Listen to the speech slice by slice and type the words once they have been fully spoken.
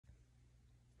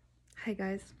Hi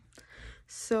guys.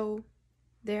 So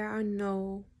there are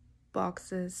no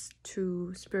boxes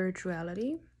to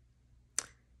spirituality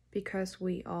because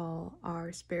we all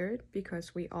are spirit,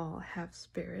 because we all have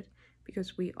spirit,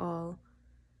 because we all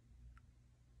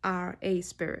are a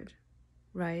spirit,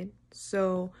 right?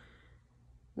 So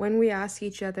when we ask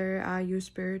each other, are you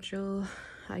spiritual?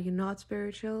 Are you not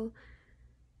spiritual?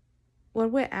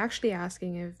 What we're actually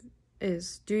asking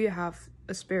is do you have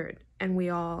a spirit? And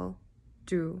we all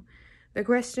do. The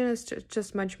question is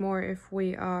just much more if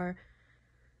we are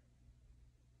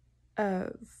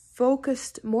more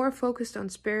focused on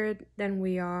spirit than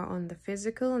we are on the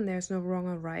physical, and there's no wrong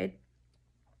or right,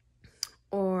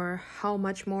 or how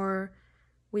much more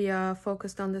we are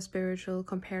focused on the spiritual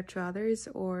compared to others,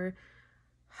 or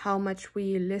how much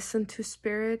we listen to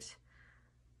spirit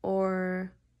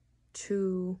or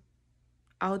to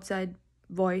outside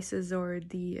voices or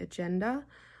the agenda,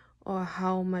 or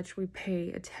how much we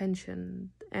pay attention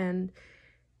and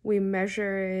we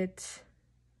measure it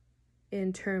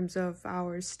in terms of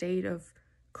our state of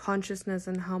consciousness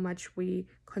and how much we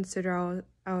consider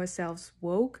ourselves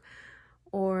woke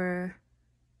or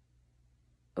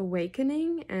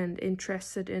awakening and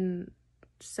interested in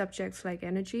subjects like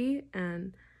energy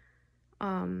and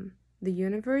the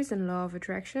universe and law of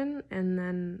attraction, and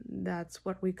then that's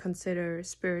what we consider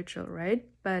spiritual, right?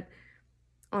 But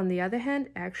on the other hand,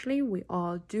 actually, we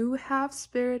all do have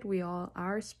spirit, we all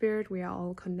are spirit, we are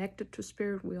all connected to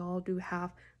spirit, we all do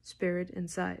have spirit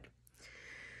inside.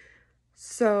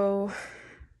 So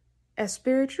as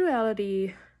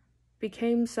spirituality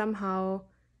became somehow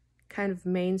kind of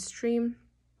mainstream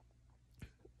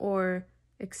or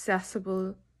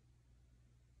accessible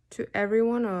to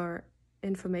everyone, or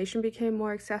information became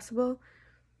more accessible,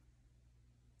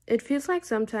 it feels like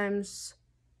sometimes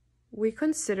we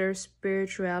consider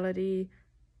spirituality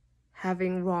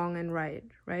having wrong and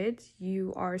right?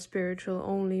 You are spiritual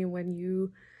only when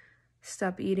you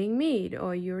stop eating meat,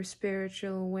 or you're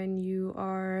spiritual when you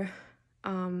are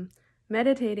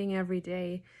meditating every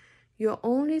day. You're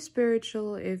only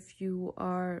spiritual if you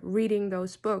are reading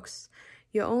those books.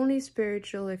 You're only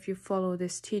spiritual if you follow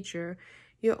this teacher.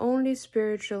 You're only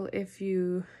spiritual if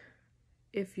you're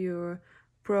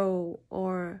pro,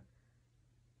 or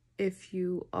if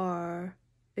you are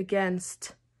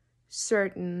against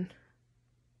certain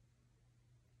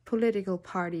political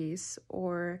parties,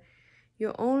 or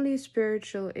you're only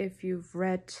spiritual if you've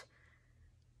read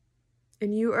A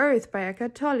New Earth by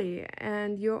Eckhart Tolle,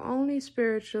 and you're only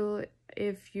spiritual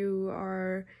if you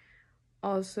are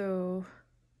also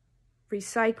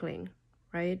recycling,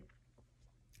 right?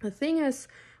 The thing is,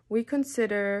 we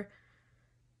consider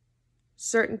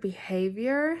certain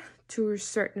behavior to a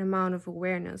certain amount of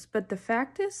awareness, but the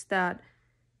fact is that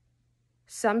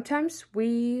sometimes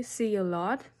we see a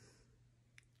lot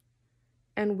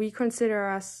and we consider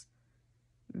us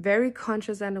very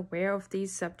conscious and aware of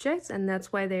these subjects, and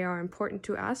that's why they are important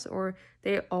to us, or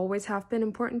they always have been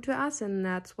important to us, and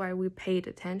that's why we paid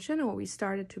attention, or we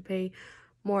started to pay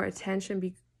more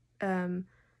attention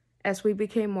as we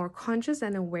became more conscious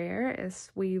and aware,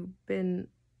 as we've been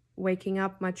waking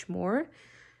up much more.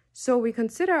 So we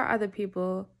consider other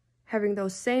people having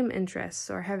those same interests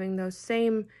or having those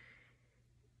same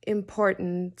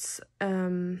importance,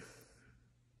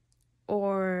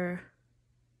 or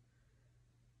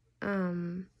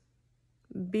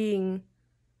being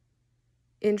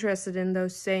interested in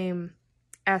those same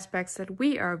aspects that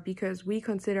we are, because we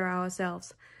consider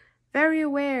ourselves very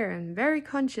aware and very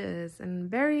conscious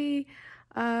and very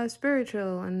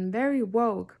spiritual and very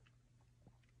woke,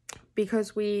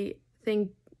 because we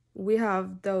think we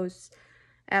have those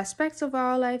aspects of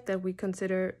our life that we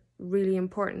consider really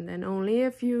important, and only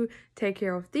if you take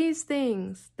care of these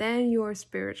things, then you are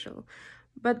spiritual.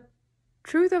 But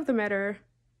truth of the matter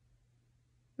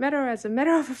as a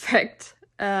matter of fact,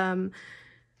 other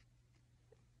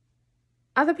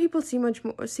people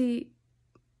see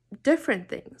different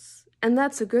things, and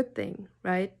that's a good thing,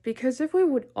 right? Because if we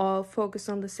would all focus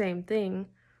on the same thing,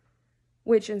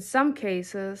 which in some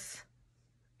cases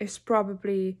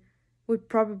would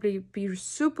probably be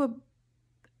super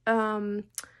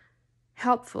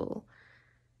helpful,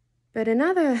 but in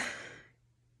other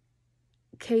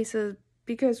cases,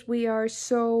 because we are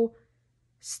so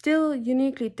still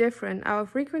uniquely different, our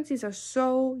frequencies are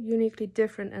so uniquely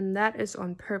different, and that is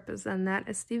on purpose, and that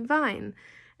is divine,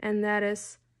 and that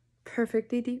is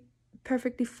perfectly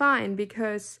fine,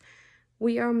 because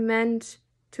we are meant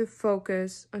to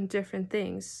focus on different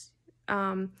things.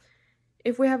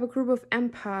 If we have a group of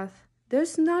empaths,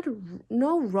 there's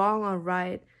no wrong or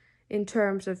right in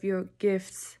terms of your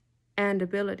gifts and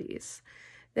abilities.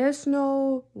 There's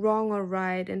no wrong or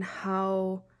right in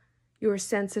how you're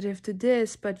sensitive to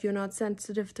this, but you're not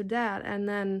sensitive to that. And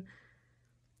then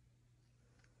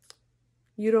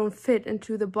you don't fit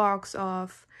into the box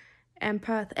of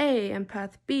empath A,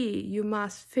 empath B. You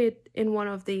must fit in one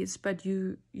of these, but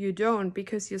you don't,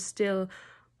 because you're still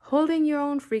holding your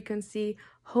own frequency,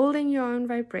 holding your own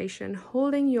vibration,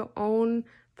 holding your own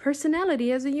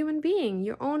personality as a human being,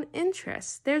 your own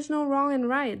interests. There's no wrong and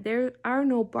right. There are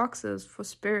no boxes for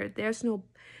spirit. There's no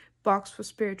box for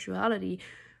spirituality.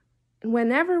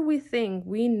 Whenever we think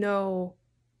we know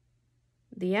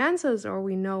the answers, or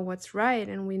we know what's right,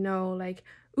 and we know like,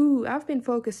 ooh, I've been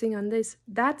focusing on this,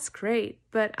 that's great.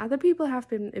 But other people have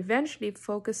been eventually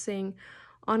focusing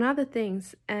on other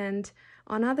things and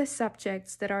on other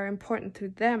subjects that are important to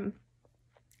them.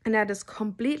 And that is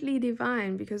completely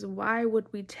divine, because why would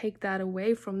we take that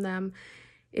away from them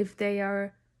if they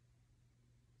are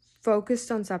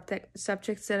focused on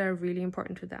subjects that are really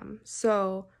important to them?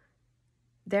 So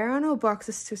there are no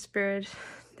boxes to spirit.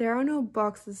 There are no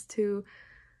boxes to,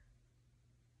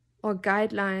 or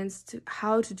guidelines to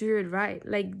how to do it right.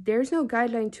 Like, there's no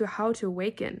guideline to how to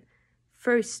awaken.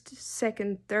 First,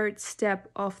 second, third step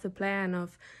of the plan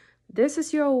of this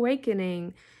is your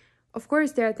awakening. Of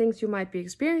course, there are things you might be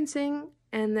experiencing,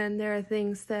 and then there are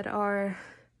things that are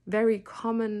very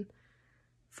common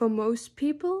for most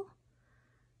people.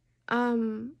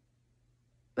 But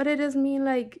it doesn't mean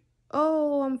like,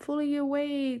 oh, I'm fully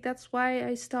awake, that's why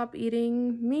I stop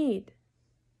eating meat,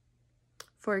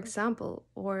 for example,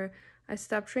 or I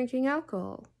stop drinking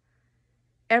alcohol.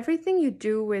 Everything you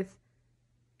do with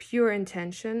pure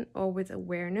intention or with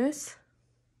awareness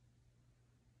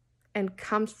and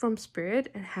comes from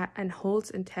spirit and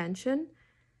holds intention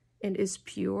and is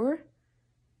pure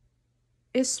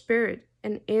is spirit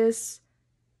and is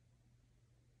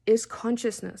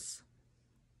consciousness.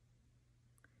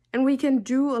 And we can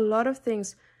do a lot of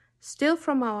things still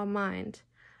from our mind.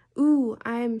 Ooh,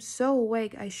 I'm so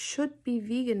awake, I should be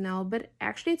vegan now. But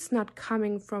actually it's not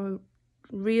coming from a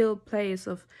real place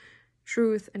of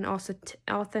truth and also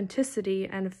authenticity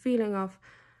and a feeling of,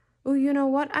 oh, you know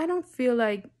what, I don't feel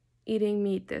like eating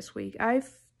meat this week. I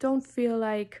don't feel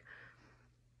like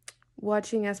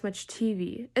watching as much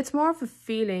TV. It's more of a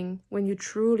feeling when you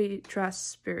truly trust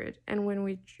spirit, and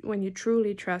when you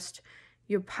truly trust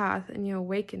your path and your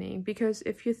awakening. Because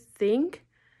if you think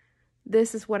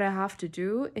this is what I have to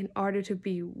do in order to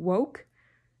be woke,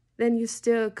 then you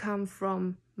still come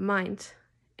from mind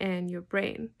and your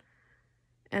brain,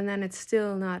 and then it's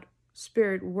still not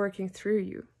spirit working through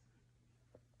you.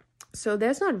 So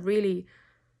there's not really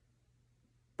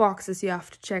boxes you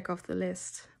have to check off the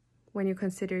list when you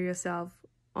consider yourself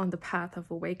on the path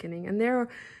of awakening. And there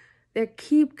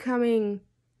keep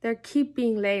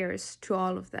being layers to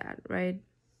all of that, right?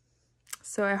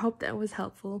 So I hope that was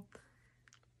helpful.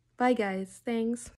 Bye guys, thanks.